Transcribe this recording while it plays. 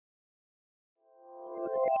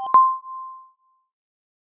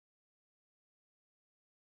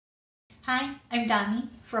Hi, I'm Dami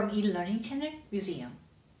from e-learning channel Museum.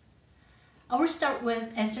 I will start with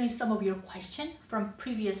answering some of your questions from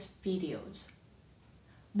previous videos.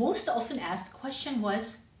 Most often asked question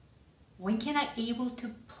was, when can I able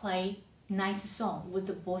to play nice song with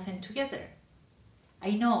the both hands together?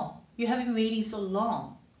 I know you have been waiting so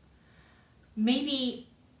long. Maybe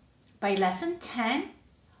by lesson 10,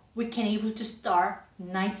 we can able to start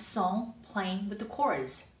nice song playing with the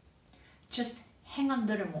chords. Just hang on a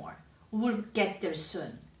little more. We'll get there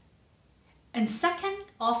soon. And second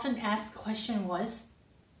often asked question was,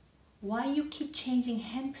 why you keep changing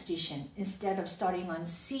hand position instead of starting on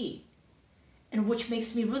C? And which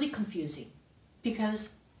makes me really confusing because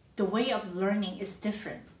the way of learning is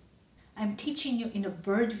different. I'm teaching you in a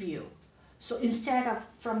bird view. So instead of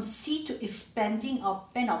from C to expanding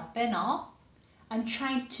up and up and up, I'm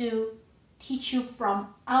trying to teach you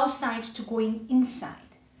from outside to going inside.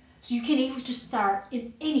 So you can able to start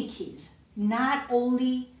in any keys, not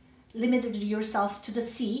only limited yourself to the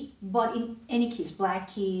C, but in any keys,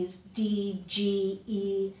 black keys, D, G,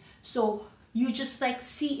 E. So you just like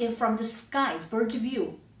see it from the skies, bird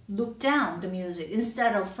view, look down the music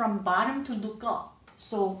instead of from bottom to look up.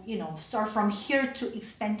 So, start from here to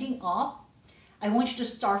expanding up. I want you to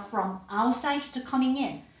start from outside to coming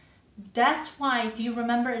in. That's why, do you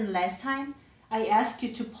remember last time I asked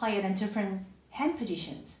you to play it in different hand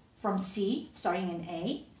positions? From C, starting in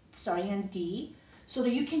A, starting in D, so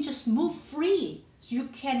that you can just move free. So you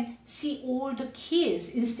can see all the keys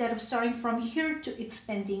instead of starting from here to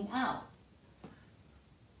expanding out.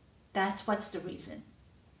 That's what's the reason.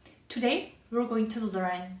 Today, we're going to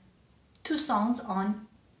learn 2 songs on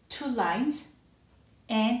 2 lines,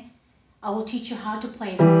 and I will teach you how to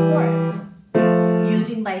play the chords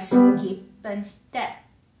using by skip and step.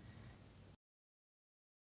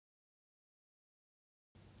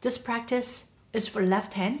 This practice is for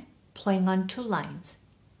left hand playing on 2 lines.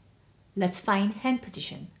 Let's find hand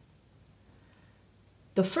position.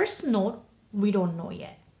 The first note we don't know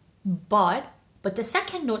yet, but the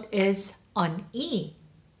second note is on E.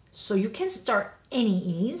 So you can start any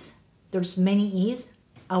E's. There's many E's.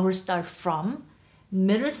 I will start from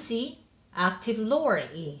middle C, octave lower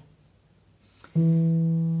E.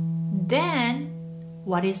 Then,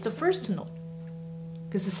 what is the first note?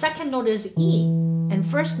 Because the second note is E, and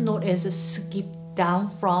first note is a skip down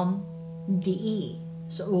from the E.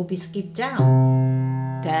 So it will be skipped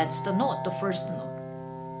down. That's the note, the first note.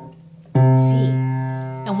 C.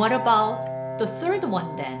 And what about the third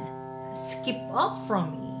one then? Skip up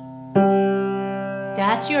from E.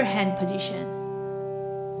 That's your hand position.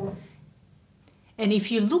 And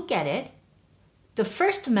if you look at it, the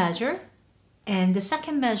first measure and the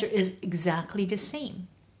second measure is exactly the same.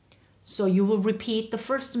 So you will repeat the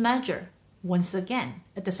first measure once again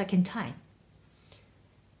at the second time.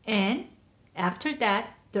 And after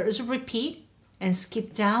that, there is a repeat and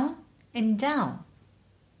skip down and down.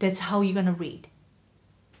 That's how you're going to read.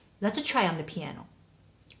 Let's try on the piano.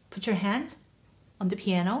 Put your hands on the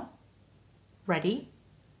piano. Ready?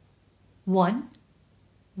 1.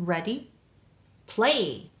 Ready?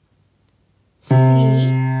 Play. C.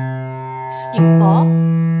 Skip up.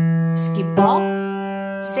 Skip up.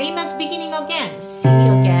 Same as beginning again. C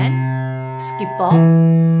again. Skip up.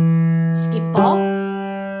 Skip up.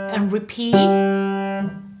 And repeat.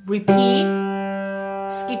 Repeat.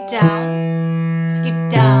 Skip down. Skip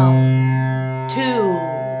down.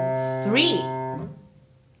 2, 3.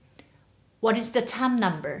 What is the time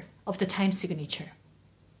number of the time signature?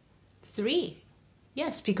 3.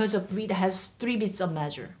 Yes, because of it has 3 beats of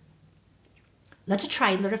measure. Let's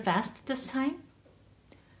try a little fast this time.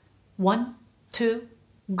 1, 2,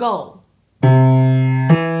 go. 1,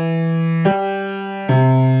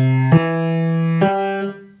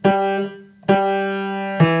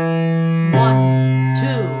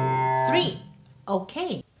 2, 3.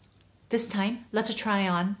 Okay. This time, let's try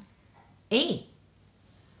on A.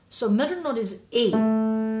 So middle note is A.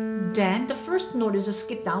 Then the first note is a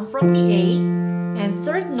skip down from the A, and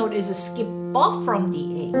third note is a skip up from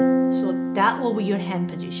the A. So that will be your hand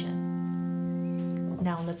position.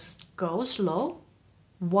 Now let's go slow.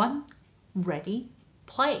 1, ready,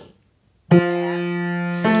 play.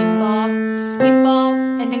 Skip up,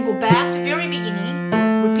 and then go back to very beginning.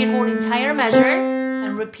 Repeat whole entire measure,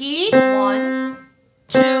 and repeat 1,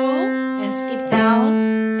 2, and skip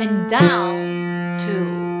down and down,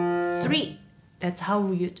 2, 3. That's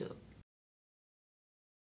how you do.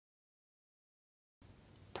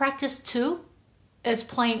 Practice 2 is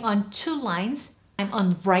playing on 2 lines. I'm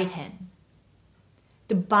on right hand.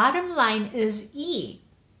 The bottom line is E.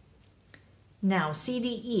 Now C,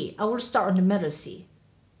 D, E. I will start on the middle C.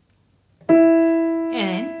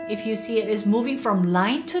 And if you see it, is moving from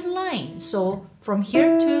line to line. So from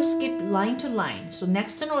here to skip line to line. So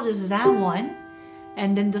next note is that one.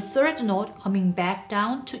 And then the third note coming back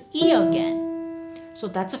down to E again. So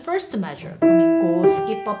that's the first measure. Go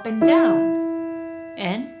skip up and down.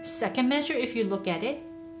 And second measure, if you look at it,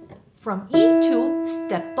 from E to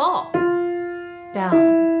step up, down.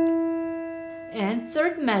 And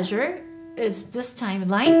third measure is this time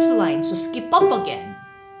line to line, so skip up again.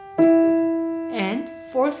 And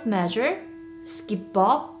fourth measure, skip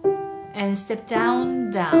up and step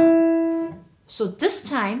down, down. So this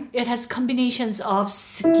time it has combinations of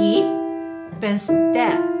skip and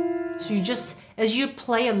step. So you just, as you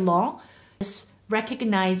play along, just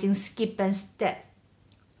recognizing skip and step.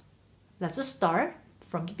 Let's start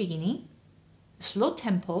from the beginning. Slow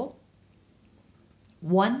tempo.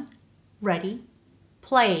 1, ready,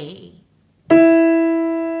 play.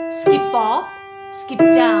 Skip up, skip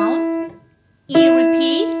down, E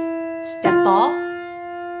repeat, step up,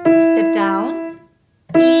 step down,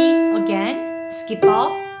 E again, skip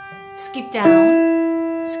up, skip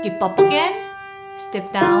down, skip up again,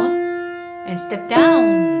 step down, and step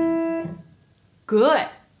down. Good.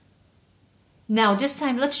 Now this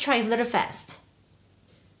time let's try a little fast.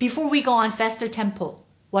 Before we go on faster tempo,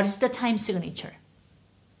 what is the time signature?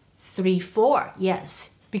 3/4,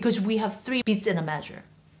 yes, because we have 3 beats in a measure.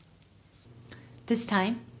 This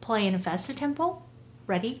time, play in a faster tempo.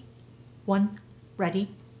 Ready? 1,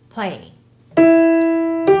 ready, play.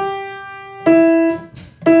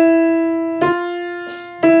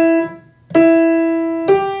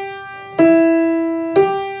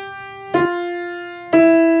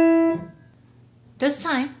 This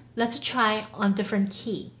time, let's try on different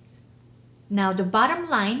keys. Now the bottom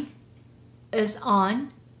line is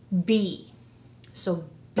on B. So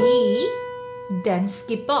B, then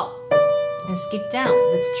skip up and skip down.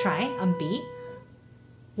 Let's try on B.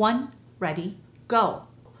 1, ready, go.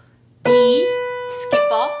 B,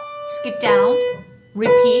 skip up, skip down,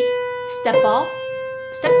 repeat, step up,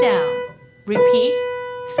 step down, repeat,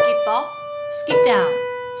 skip up, skip down,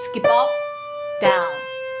 skip up, down,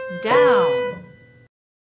 down.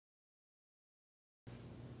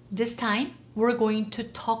 This time, we're going to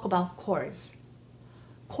talk about chords.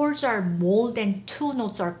 Chords are more than 2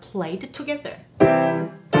 notes are played together.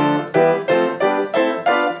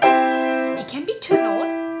 It can be 2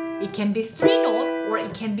 notes, it can be 3 notes, or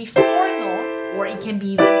it can be 4 notes, or it can be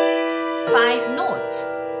even 5 notes.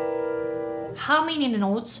 How many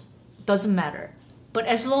notes doesn't matter. But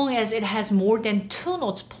as long as it has more than 2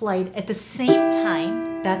 notes played at the same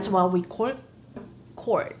time, that's what we call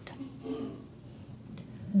chord.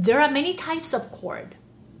 There are many types of chord.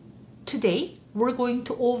 Today, we're going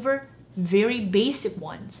to over very basic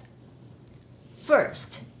ones.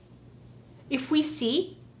 First, if we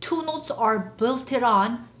see 2 notes are built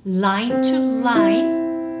on line to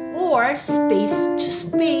line or space to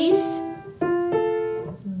space,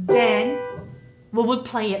 then we will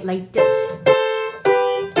play it like this.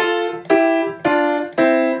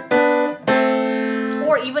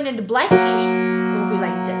 Or even in the black key, it will be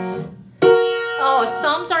like this. Oh,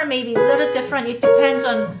 some are maybe a little different. It depends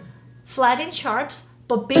on flat and sharps,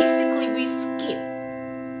 but basically we skip.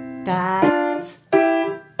 That's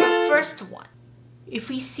the first one. If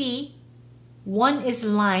we see one is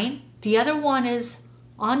line, the other one is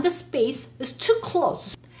on the space, is too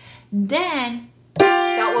close, then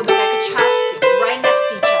that will be like a chopstick right next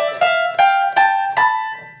to each other.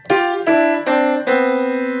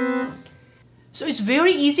 So it's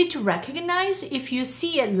very easy to recognize if you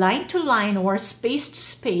see it line to line or space to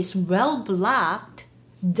space well blocked,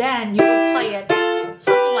 then you will play it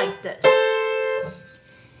something like this.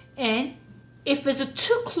 And if it's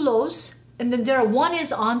too close and then one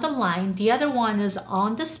is on the line, the other one is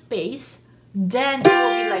on the space, then it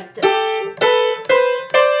will be like this.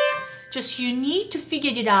 Just you need to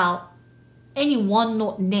figure it out, any one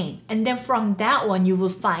note name, and then from that one you will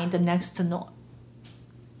find the next note.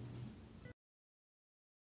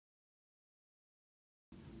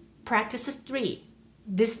 Practice 3.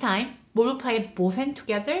 This time, we will play both hands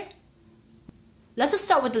together. Let's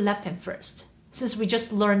start with the left hand first, since we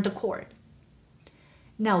just learned the chord.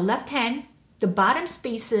 Now, left hand, the bottom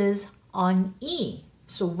space is on E.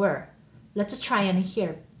 So where? Let's try on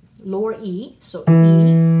here. Lower E, so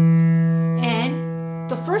E. And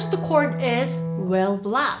the first chord is well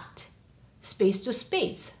blocked, space to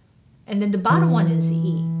space. And then the bottom one is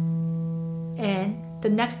E. And the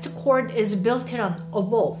next chord is built on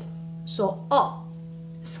above. So up,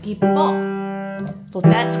 skip up. So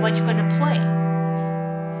that's what you're gonna play.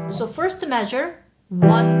 So first measure,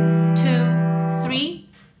 1, 2, 3,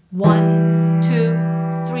 1, 2,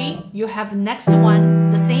 3. You have next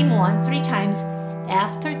one, the same one, 3 times.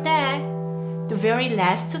 After that, the very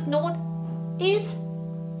last note is,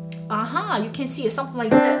 you can see it's something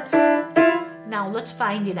like this. Now let's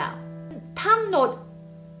find it out. Top note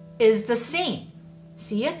is the same.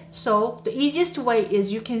 See it? So the easiest way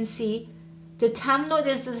is you can see the top note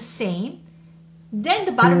is the same. Then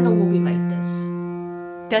the bottom note will be like this.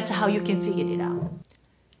 That's how you can figure it out.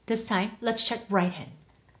 This time, let's check right hand.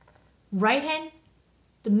 Right hand,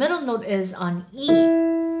 the middle note is on E.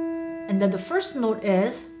 And then the first note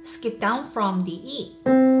is skip down from the E.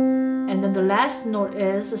 And then the last note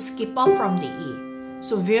is a skip up from the E.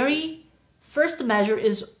 So very first measure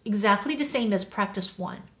is exactly the same as practice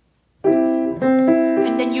 1.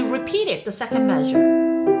 And then you repeat it, the second measure.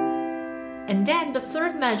 And then the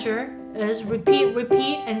third measure is repeat,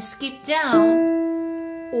 repeat, and skip down.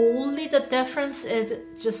 Only the difference is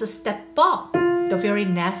just a step up, the very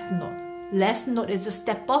last note. Last note is a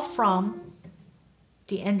step up from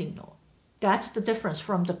the ending note. That's the difference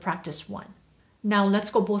from the practice 1. Now let's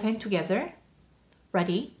go both hands together.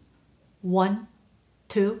 Ready? 1,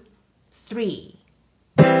 2, 3.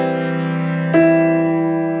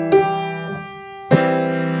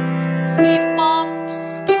 Skip up,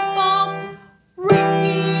 skip up,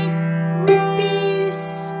 repeat, repeat,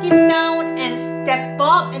 skip down and step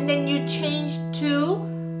up, and then you change to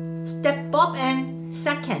step up and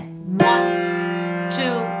second. 1,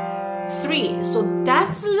 2, 3. So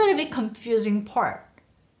that's a little bit confusing part.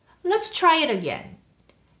 Let's try it again.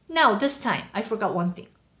 Now this time, I forgot one thing.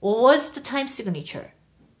 What's the time signature?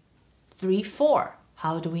 3, 4.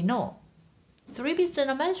 How do we know? 3 beats in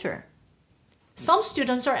a measure. Some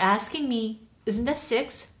students are asking me, isn't that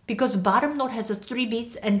 6? Because bottom note has a 3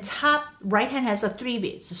 beats and top right hand has a 3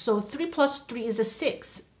 beats. So 3 plus 3 is a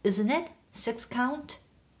 6, isn't it? 6 count?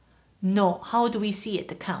 No. How do we see it,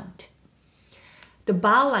 the count? The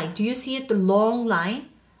bar line, do you see it, the long line?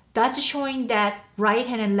 That's showing that right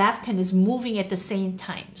hand and left hand is moving at the same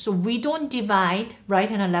time. So we don't divide right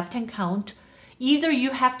hand and left hand count. Either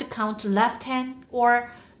you have to count left hand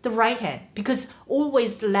or the right hand, because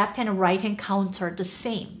always the left hand and right hand counts are the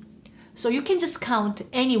same. So you can just count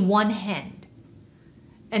any one hand.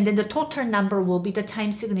 And then the total number will be the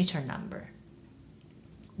time signature number.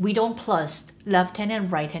 We don't plus left hand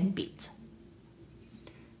and right hand beats.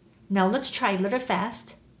 Now let's try a little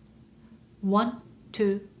fast. 1,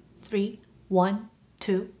 2, 3, 1,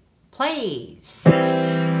 2, play. C,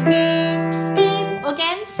 skip, skip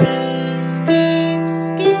again. C, skip,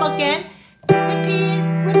 skip again. Repeat,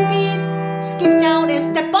 repeat, skip down and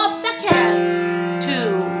step up second.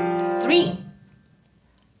 2, 3.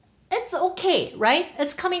 It's okay, right?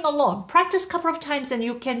 It's coming along. Practice a couple of times and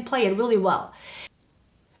you can play it really well.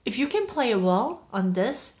 If you can play it well on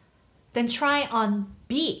this, then try on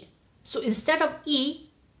B. So instead of E,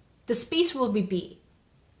 the space will be B.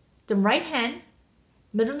 The right hand,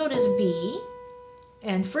 middle note is B,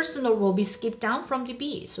 and first note will be skipped down from the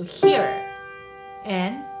B. So here,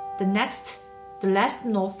 and the last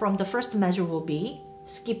note from the first measure will be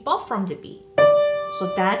skip up from the B.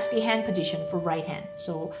 So that's the hand position for right hand.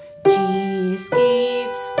 So G,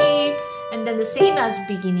 skip, skip, and then the same as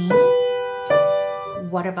beginning.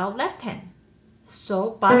 What about left hand?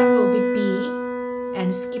 So bottom will be B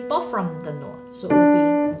and skip up from the note. So it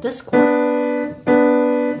will be this chord.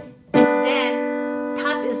 And then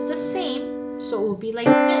top is the same, so it will be like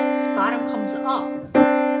this. Bottom comes up.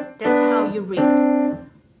 That's how you read.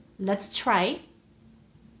 Let's try.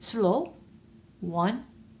 Slow. 1,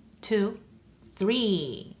 2,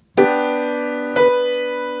 3.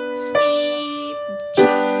 Skip, G,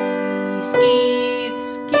 skip,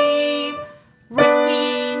 skip,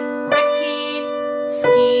 repeat, repeat,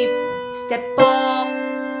 skip, step up,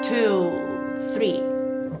 2, 3.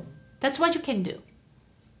 That's what you can do.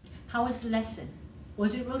 How was the lesson?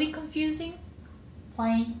 Was it really confusing?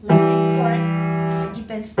 Playing left hand chord, skip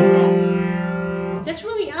and step. That's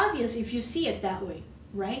really obvious if you see it that way,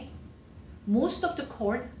 right? Most of the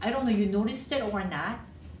chord, I don't know if you noticed it or not,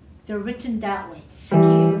 they're written that way.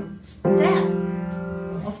 Skip, step.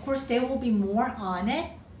 Of course, there will be more on it,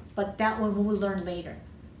 but that one we will learn later.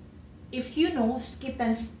 If you know skip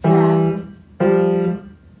and step,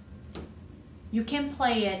 you can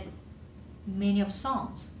play it many of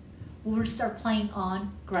songs. We will start playing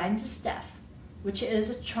on grand step, which is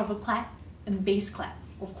a treble clap and bass clap.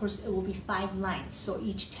 Of course, it will be 5 lines, so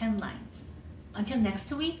each 10 lines. Until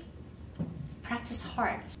next week, practice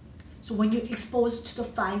hard. So when you're exposed to the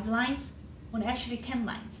 5 lines, when actually 10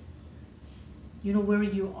 lines, you know where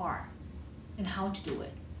you are and how to do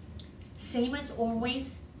it. Same as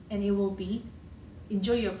always, and it will be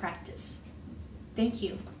enjoy your practice. Thank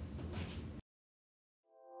you.